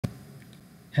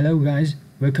Hello guys,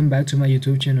 welcome back to my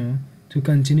YouTube channel. To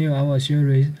continue our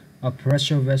series of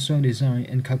pressure vessel design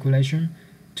and calculation,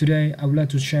 today I would like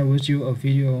to share with you a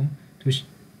video to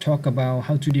talk about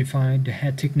how to define the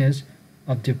head thickness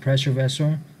of the pressure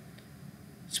vessel,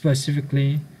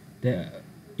 specifically the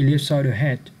ellipsoidal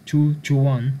head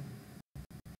 2-1.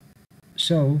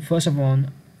 So first of all,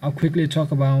 I'll quickly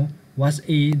talk about what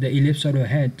is the ellipsoidal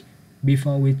head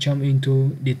before we jump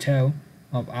into detail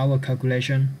of our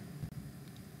calculation.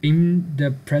 In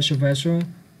the pressure vessel,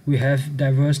 we have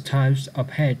diverse types of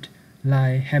head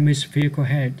like hemispherical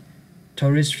head,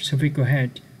 torus spherical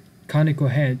head, conical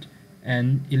head,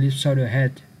 and ellipsoidal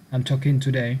head I'm talking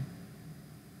today.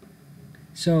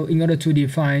 So in order to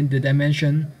define the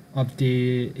dimension of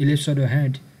the ellipsoidal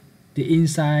head, the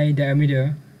inside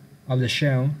diameter of the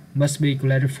shell must be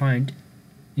clarified.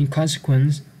 In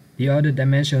consequence, the other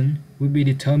dimension will be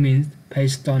determined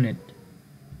based on it.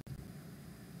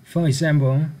 For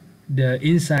example, the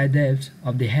inside depth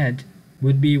of the head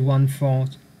would be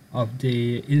 1/4 of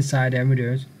the inside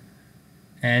diameter,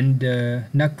 and the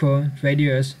knuckle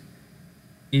radius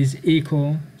is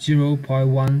equal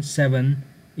 0.17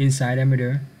 inside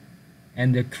diameter,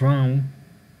 and the crown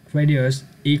radius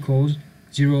equals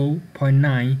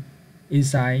 0.9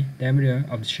 inside diameter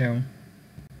of the shell.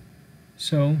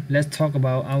 So let's talk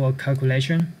about our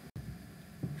calculation.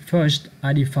 First,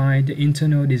 I define the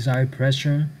internal desired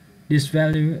pressure. This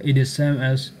value is the same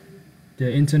as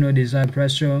the internal desired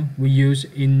pressure we use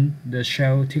in the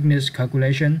shell thickness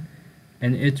calculation,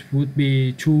 and it would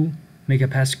be 2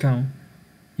 megapascal.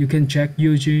 You can check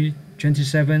UG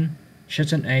 27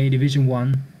 Section A Division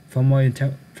 1 for more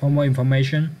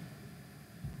information.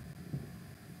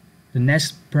 The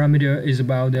next parameter is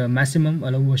about the maximum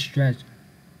allowable stress.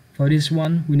 For this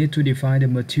one, we need to define the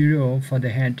material for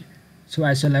the head. So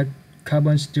I select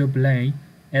carbon steel plate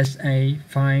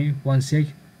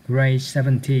SA516 grade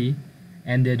 70,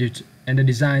 and the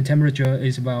design temperature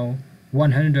is about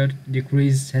 100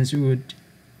 degrees Celsius.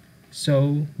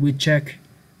 So we check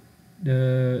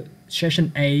the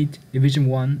Section 8 Division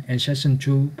 1 and Section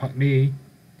 2 Part D.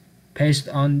 Based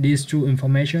on these two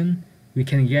information, we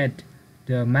can get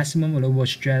the maximum allowable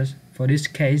stress. For this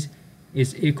case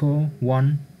is equal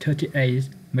 138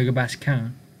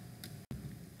 megapascal.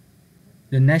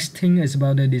 The next thing is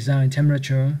about the design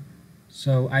temperature.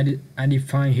 So I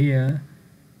define here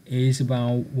is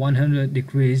about 100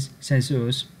 degrees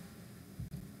Celsius.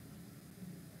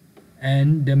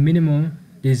 And the minimum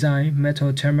design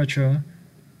metal temperature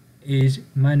is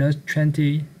minus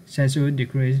 20 Celsius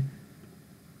degrees.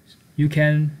 You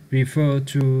can refer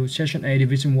to Section A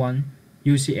Division 1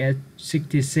 UCS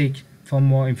 66 for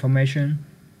more information.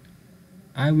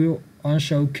 I will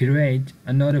also create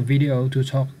another video to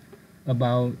talk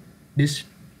about this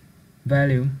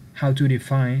value, how to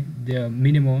define the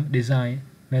minimal design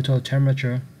metal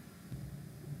temperature.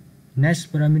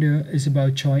 Next parameter is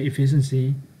about joint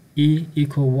efficiency, E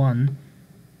equal 1.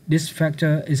 This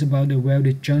factor is about the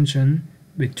welded junction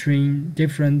between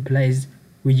different plates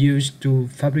we use to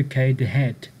fabricate the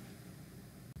head.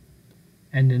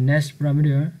 And the next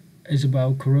parameter is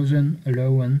about corrosion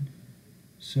allowance.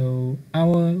 So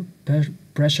our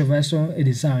pressure vessel is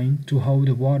designed to hold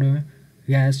the water,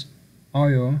 gas,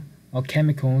 oil, or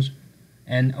chemicals,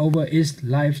 and over its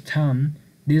lifetime,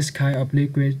 this kind of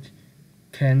liquid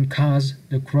can cause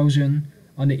the corrosion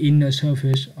on the inner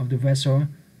surface of the vessel.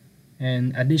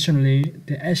 And additionally,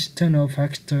 the external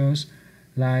factors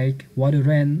like water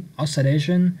rain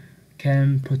oxidation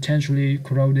can potentially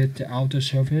corrode the outer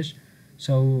surface.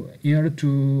 So in order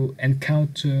to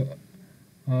encounter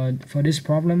for this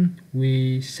problem,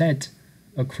 we set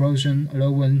a corrosion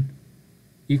allowance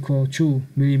equal 2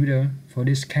 mm for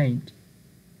this case.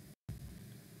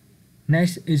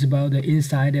 Next is about the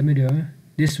inside diameter.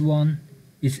 This one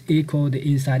is equal to the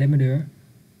inside diameter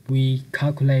we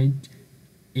calculate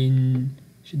in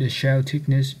the shell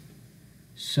thickness.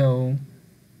 So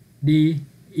D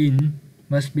in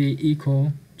must be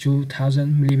equal to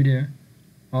 2000 mm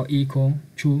or equal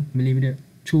 2 meter.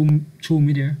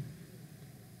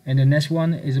 And the next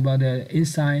one is about the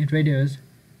inside radius.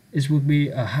 It would be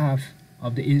a half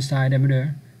of the inside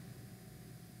diameter.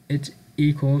 It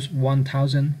equals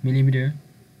 1000 mm.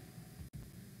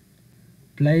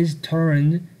 Plate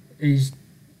tolerance is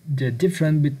the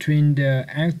difference between the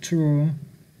actual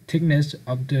thickness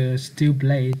of the steel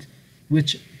plate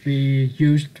which we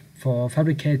used for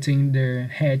fabricating the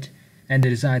head and the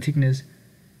desired thickness.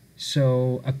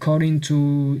 So according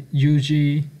to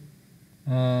UG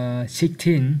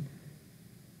 16,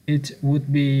 it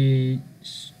would be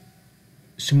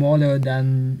smaller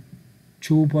than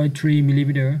 2.3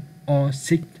 mm or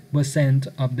 6 50%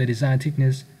 of the desired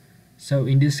thickness. So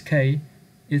in this case,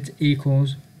 it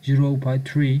equals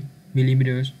 0.3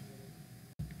 millimeters.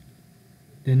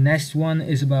 The next one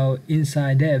is about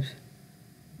inside depth.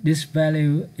 This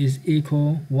value is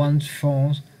equal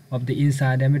 1/4 of the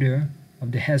inside diameter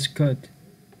of the head skirt.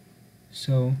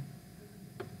 So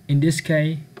in this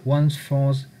case,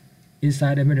 1/4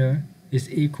 inside diameter is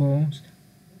equals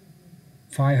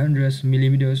 500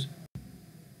 millimeters.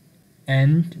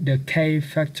 And the K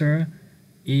factor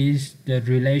is the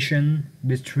relation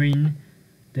between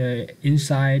the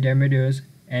inside diameters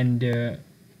and the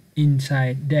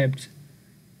inside depth.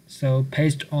 So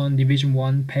based on division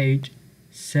 1 page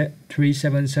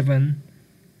 377,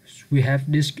 we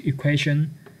have this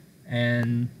equation,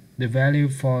 and the value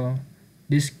for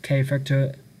this K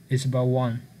factor is about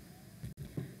 1.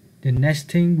 The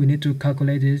next thing we need to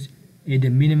calculate is the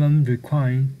minimum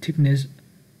required thickness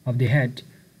of the head.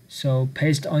 So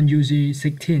based on UG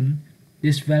 16,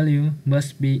 this value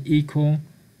must be equal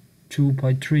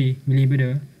 2.3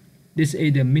 millimeter. This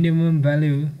is the minimum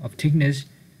value of thickness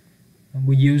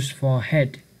we use for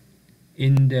head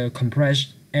in the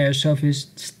compressed air surface,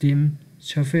 steam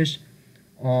surface,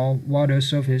 or water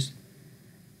surface,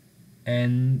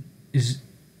 and is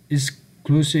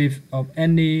exclusive of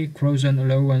any corrosion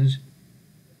allowance.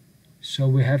 So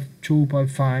we have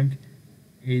 2.5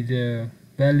 is the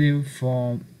value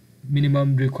for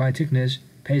minimum required thickness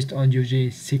based on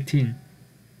UG 16.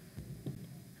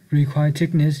 Required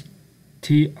thickness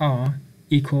TR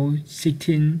equals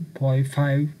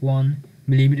 16.51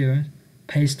 millimeters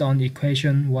based on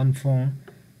equation 14,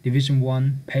 division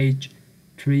 1, page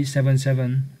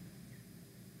 377.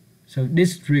 So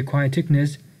this required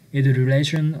thickness is the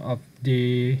relation of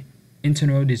the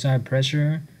internal desired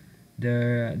pressure,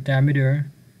 the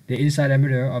diameter, the inside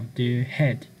diameter of the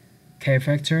head, K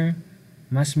factor,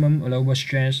 maximum allowable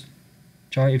stress,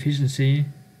 joint efficiency,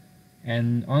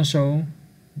 and also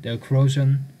the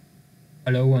corrosion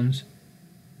allowance.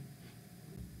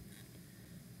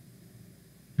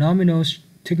 Nominal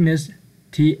thickness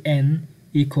Tn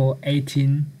equal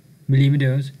 18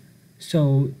 millimeters.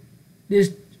 So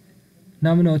this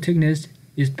nominal thickness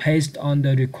is based on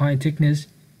the required thickness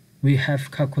we have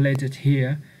calculated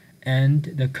here and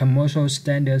the commercial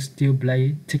standard steel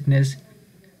blade thickness.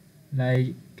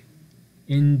 Like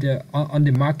in the on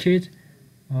the market,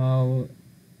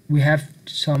 we have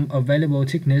some available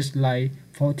thickness like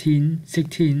 14,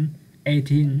 16,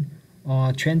 18,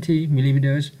 or 20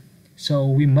 millimeters. So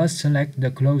we must select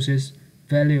the closest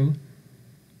value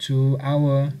to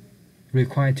our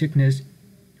required thickness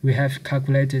we have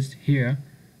calculated here.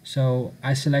 So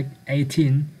I select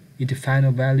 18 is the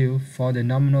final value for the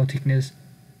nominal thickness.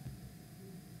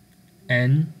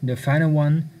 And the final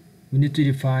one we need to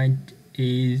define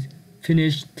is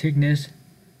finished thickness.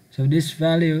 So this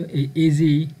value is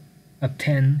easy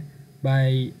obtained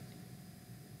by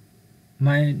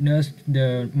minus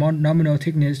the nominal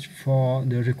thickness for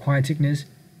the required thickness.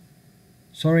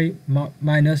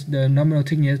 Minus the nominal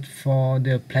thickness for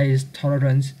the place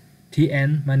tolerance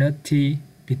Tn minus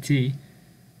Tpt.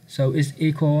 So it's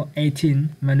equal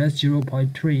 18 minus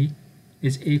 0.3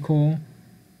 is equal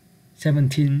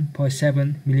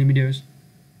 17.7 millimeters.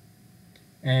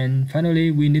 And finally,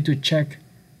 we need to check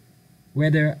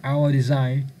whether our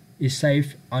design is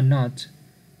safe or not.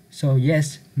 So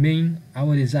yes means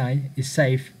our design is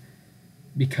safe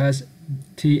because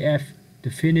TF,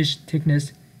 the finished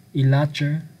thickness, is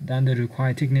larger than the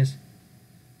required thickness.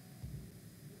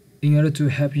 In order to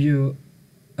help you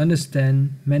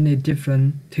understand many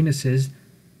different thicknesses,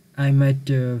 I made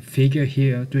the figure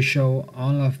here to show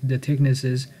all of the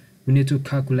thicknesses we need to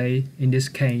calculate in this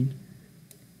case.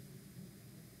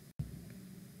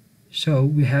 So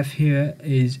we have here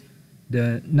is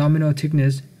the nominal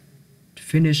thickness,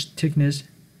 finished thickness,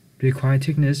 required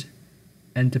thickness,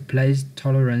 and the place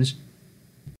tolerance.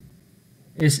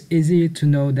 It's easy to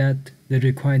know that the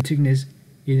required thickness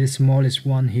is the smallest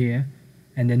one here,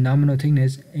 and the nominal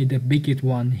thickness is the biggest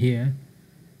one here.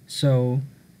 So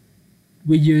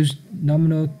we use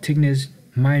nominal thickness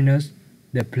minus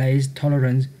the place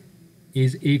tolerance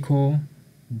is equal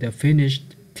the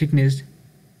finished thickness.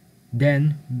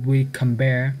 Then we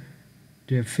compare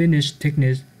the finished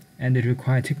thickness and the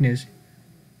required thickness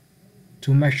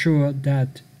to make sure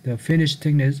that the finished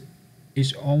thickness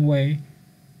is always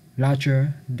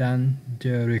larger than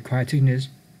the required thickness.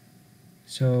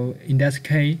 So in that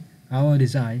case, our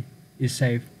design is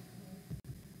safe.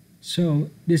 So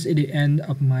this is the end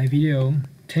of my video.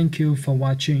 Thank you for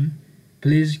watching.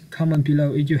 Please comment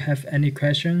below if you have any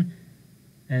question,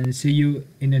 and see you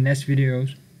in the next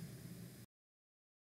videos.